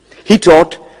He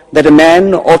taught that a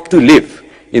man ought to live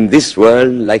in this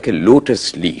world like a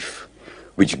lotus leaf,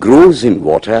 which grows in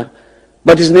water,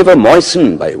 but is never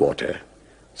moistened by water.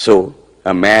 So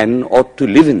a man ought to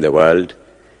live in the world,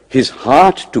 his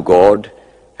heart to God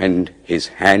and his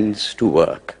hands to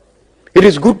work. It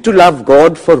is good to love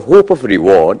God for hope of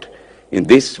reward in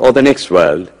this or the next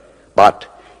world,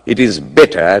 but it is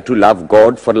better to love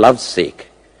God for love's sake.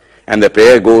 And the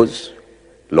prayer goes,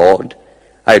 Lord,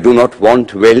 I do not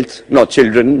want wealth, nor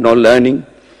children, nor learning.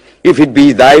 If it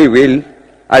be thy will,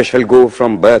 I shall go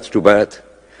from birth to birth.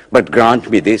 But grant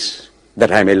me this,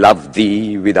 that I may love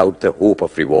thee without the hope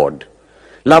of reward.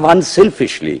 Love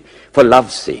unselfishly for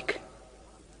love's sake.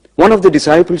 One of the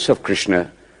disciples of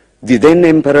Krishna, the then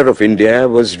Emperor of India,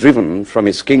 was driven from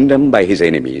his kingdom by his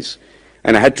enemies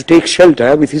and had to take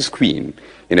shelter with his queen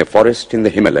in a forest in the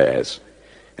Himalayas.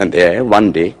 And there,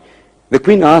 one day, the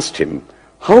queen asked him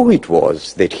how it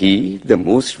was that he, the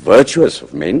most virtuous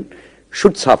of men,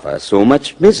 should suffer so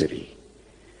much misery.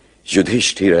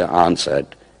 Yudhishthira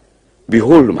answered,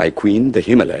 Behold, my queen, the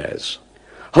Himalayas.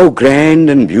 How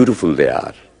grand and beautiful they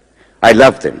are. I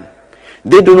love them.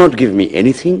 They do not give me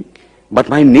anything, but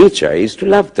my nature is to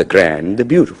love the grand, the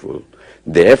beautiful.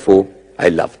 Therefore, I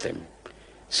love them.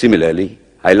 Similarly,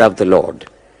 I love the Lord.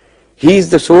 He is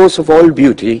the source of all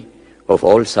beauty, of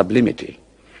all sublimity.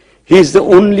 He is the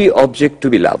only object to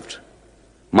be loved.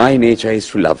 My nature is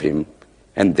to love him,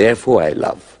 and therefore I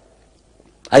love.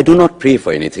 I do not pray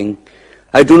for anything.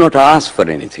 I do not ask for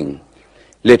anything.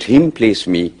 Let him place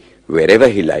me wherever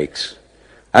he likes.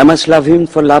 I must love him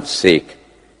for love's sake.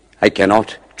 I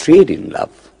cannot trade in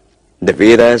love. The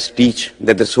Vedas teach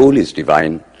that the soul is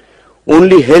divine,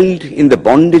 only held in the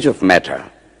bondage of matter.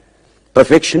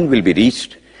 Perfection will be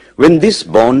reached when this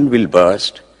bond will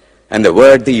burst, and the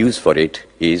word they use for it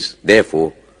is,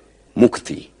 therefore,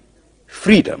 mukti,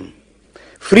 freedom.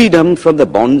 Freedom from the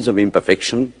bonds of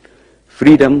imperfection,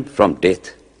 freedom from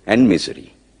death and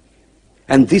misery.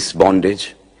 And this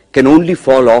bondage can only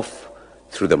fall off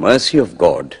through the mercy of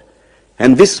God,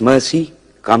 and this mercy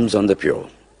comes on the pure.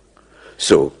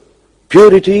 So,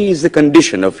 purity is the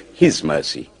condition of his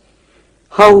mercy.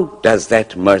 How does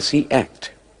that mercy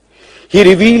act? He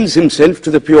reveals himself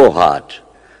to the pure heart.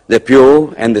 The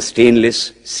pure and the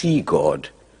stainless see God,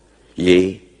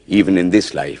 yea, even in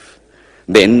this life.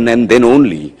 Then and then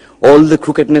only all the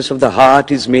crookedness of the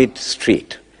heart is made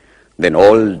straight. Then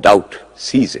all doubt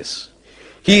ceases.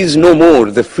 He is no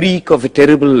more the freak of a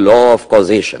terrible law of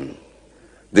causation.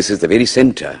 This is the very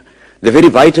center, the very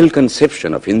vital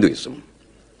conception of Hinduism.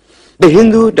 The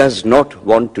Hindu does not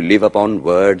want to live upon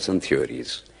words and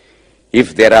theories.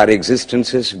 If there are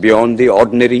existences beyond the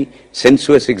ordinary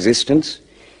sensuous existence,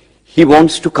 he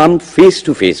wants to come face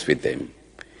to face with them.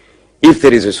 If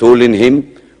there is a soul in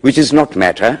him which is not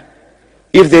matter,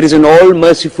 if there is an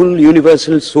all-merciful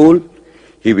universal soul,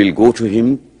 he will go to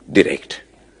him direct.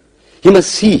 He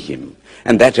must see him,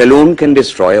 and that alone can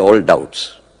destroy all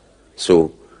doubts.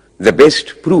 So, the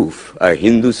best proof a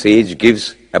Hindu sage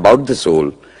gives about the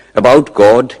soul, about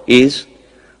God, is,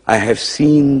 I have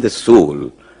seen the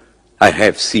soul, I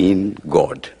have seen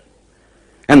God.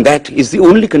 And that is the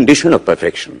only condition of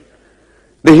perfection.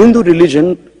 The Hindu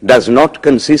religion does not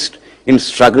consist in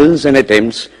struggles and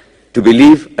attempts to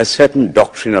believe a certain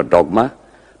doctrine or dogma,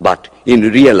 but in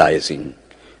realizing,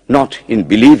 not in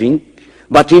believing,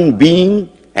 but in being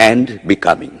and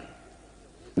becoming.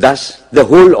 Thus, the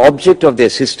whole object of their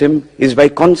system is by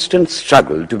constant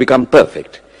struggle to become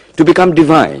perfect, to become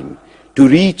divine, to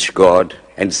reach God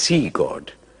and see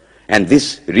God. And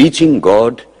this reaching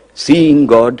God, seeing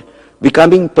God,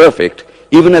 becoming perfect,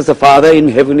 even as the Father in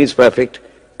heaven is perfect,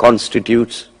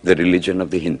 constitutes the religion of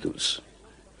the Hindus.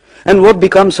 And what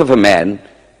becomes of a man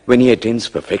when he attains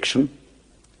perfection?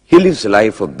 He lives a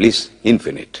life of bliss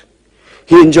infinite.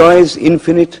 He enjoys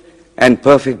infinite and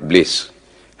perfect bliss,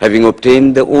 having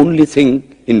obtained the only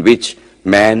thing in which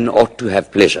man ought to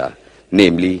have pleasure,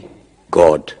 namely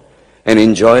God, and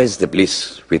enjoys the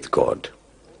bliss with God.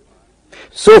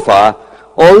 So far,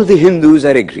 all the Hindus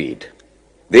are agreed.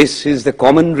 This is the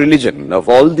common religion of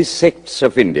all the sects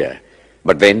of India.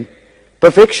 But then,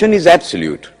 perfection is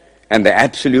absolute, and the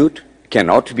absolute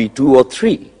cannot be two or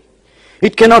three.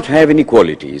 It cannot have any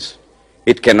qualities.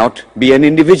 It cannot be an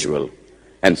individual.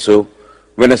 And so,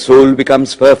 when a soul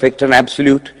becomes perfect and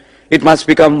absolute, it must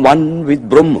become one with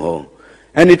Brahma,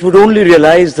 and it would only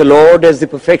realize the Lord as the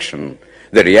perfection,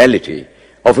 the reality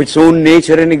of its own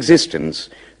nature and existence,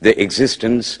 the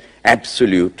existence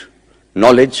absolute,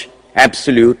 knowledge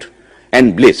absolute,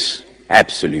 and bliss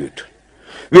absolute.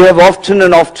 We have often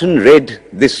and often read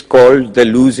this called the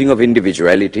losing of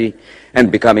individuality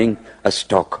and becoming a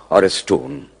stock or a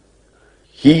stone.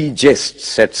 He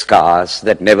jests at scars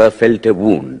that never felt a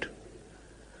wound.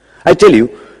 I tell you,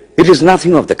 it is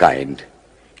nothing of the kind.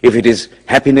 If it is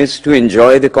happiness to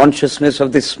enjoy the consciousness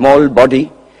of this small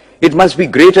body, it must be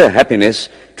greater happiness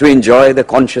to enjoy the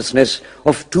consciousness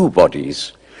of two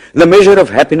bodies, the measure of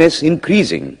happiness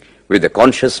increasing with the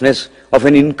consciousness of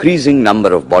an increasing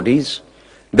number of bodies,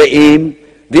 the aim,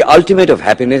 the ultimate of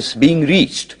happiness being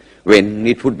reached when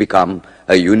it would become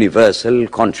a universal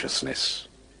consciousness.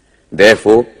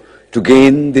 Therefore, to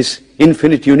gain this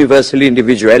infinite universal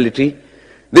individuality,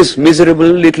 this miserable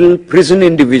little prison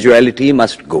individuality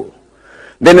must go.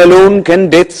 Then alone can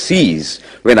death cease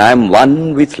when I am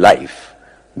one with life.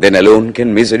 Then alone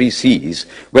can misery cease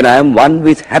when I am one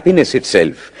with happiness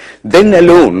itself. Then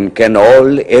alone can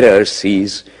all error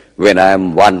cease when I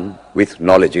am one with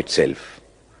knowledge itself.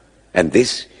 And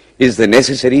this is the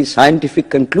necessary scientific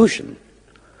conclusion.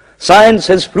 Science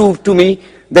has proved to me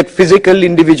that physical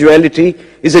individuality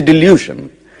is a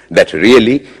delusion, that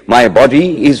really my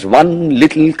body is one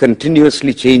little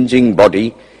continuously changing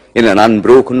body in an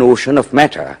unbroken ocean of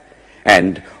matter,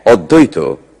 and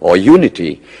Advaita, or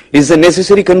unity, is the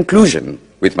necessary conclusion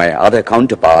with my other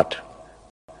counterpart,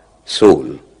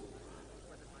 soul.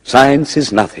 Science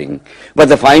is nothing but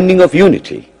the finding of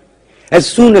unity. As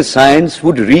soon as science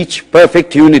would reach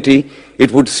perfect unity,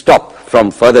 it would stop from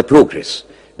further progress,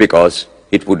 because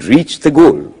it would reach the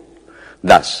goal.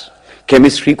 Thus,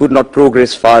 chemistry could not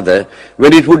progress farther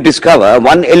when it would discover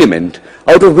one element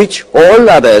out of which all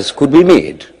others could be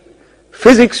made.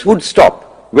 Physics would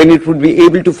stop when it would be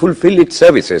able to fulfill its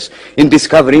services in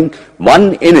discovering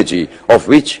one energy of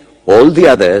which all the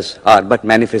others are but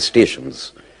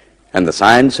manifestations. And the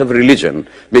science of religion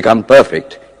become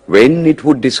perfect when it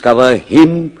would discover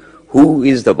Him who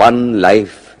is the one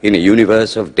life in a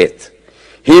universe of death,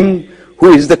 Him who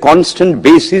is the constant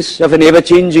basis of an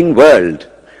ever-changing world,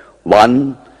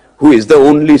 one who is the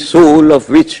only soul of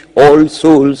which all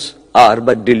souls are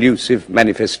but delusive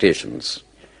manifestations.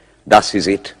 Thus is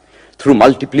it, through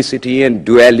multiplicity and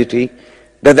duality,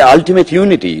 that the ultimate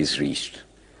unity is reached.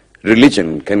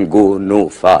 Religion can go no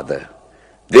farther.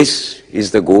 This is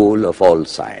the goal of all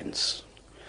science.